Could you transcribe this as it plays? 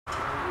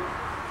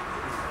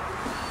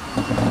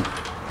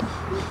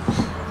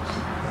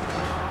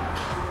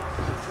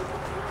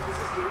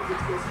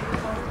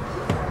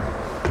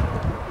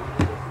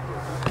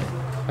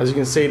As you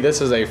can see,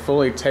 this is a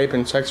fully taped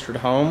and textured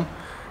home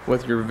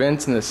with your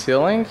vents in the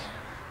ceiling.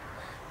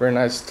 Very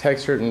nice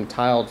textured and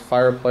tiled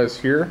fireplace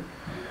here.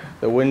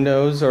 The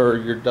windows are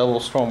your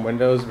double storm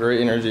windows,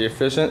 very energy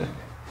efficient.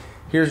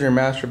 Here's your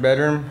master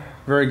bedroom,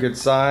 very good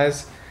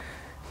size.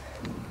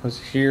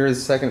 Here is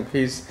the second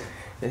piece,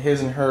 the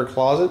his and her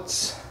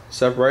closets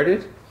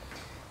separated.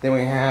 Then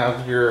we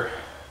have your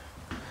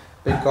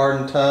big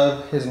garden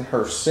tub, his and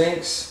her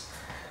sinks,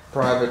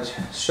 private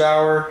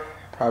shower,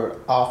 private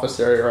office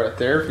area right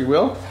there, if you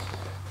will.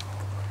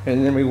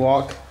 And then we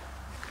walk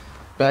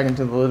back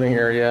into the living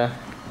area.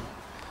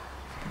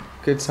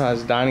 Good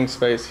sized dining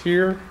space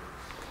here.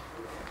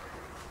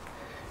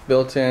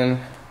 Built-in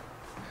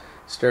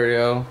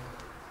stereo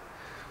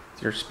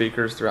with your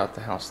speakers throughout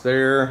the house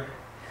there.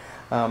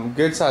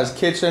 Good sized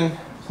kitchen,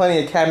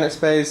 plenty of cabinet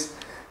space,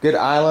 good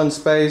island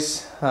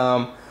space.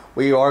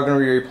 We are going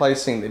to be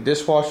replacing the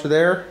dishwasher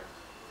there.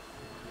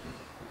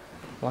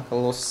 Like a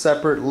little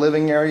separate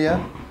living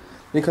area.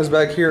 It comes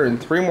back here in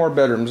 3 more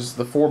bedrooms. This is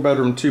the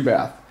 4-bedroom,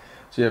 2-bath.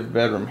 So you have a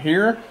bedroom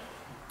here,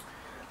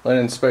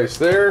 linen space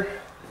there,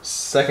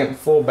 second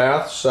full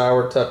bath,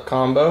 shower tub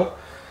combo.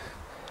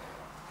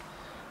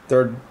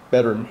 3rd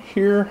bedroom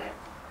here,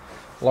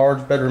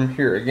 large bedroom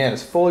here. Again,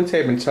 it's fully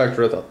taped and tucked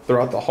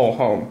throughout the whole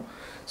home.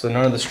 So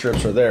none of the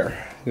strips are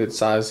there. Good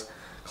size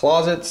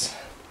closets,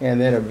 and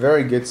then a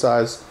very good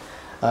size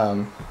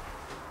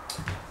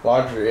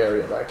laundry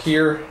area back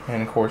here,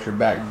 and of course your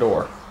back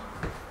door.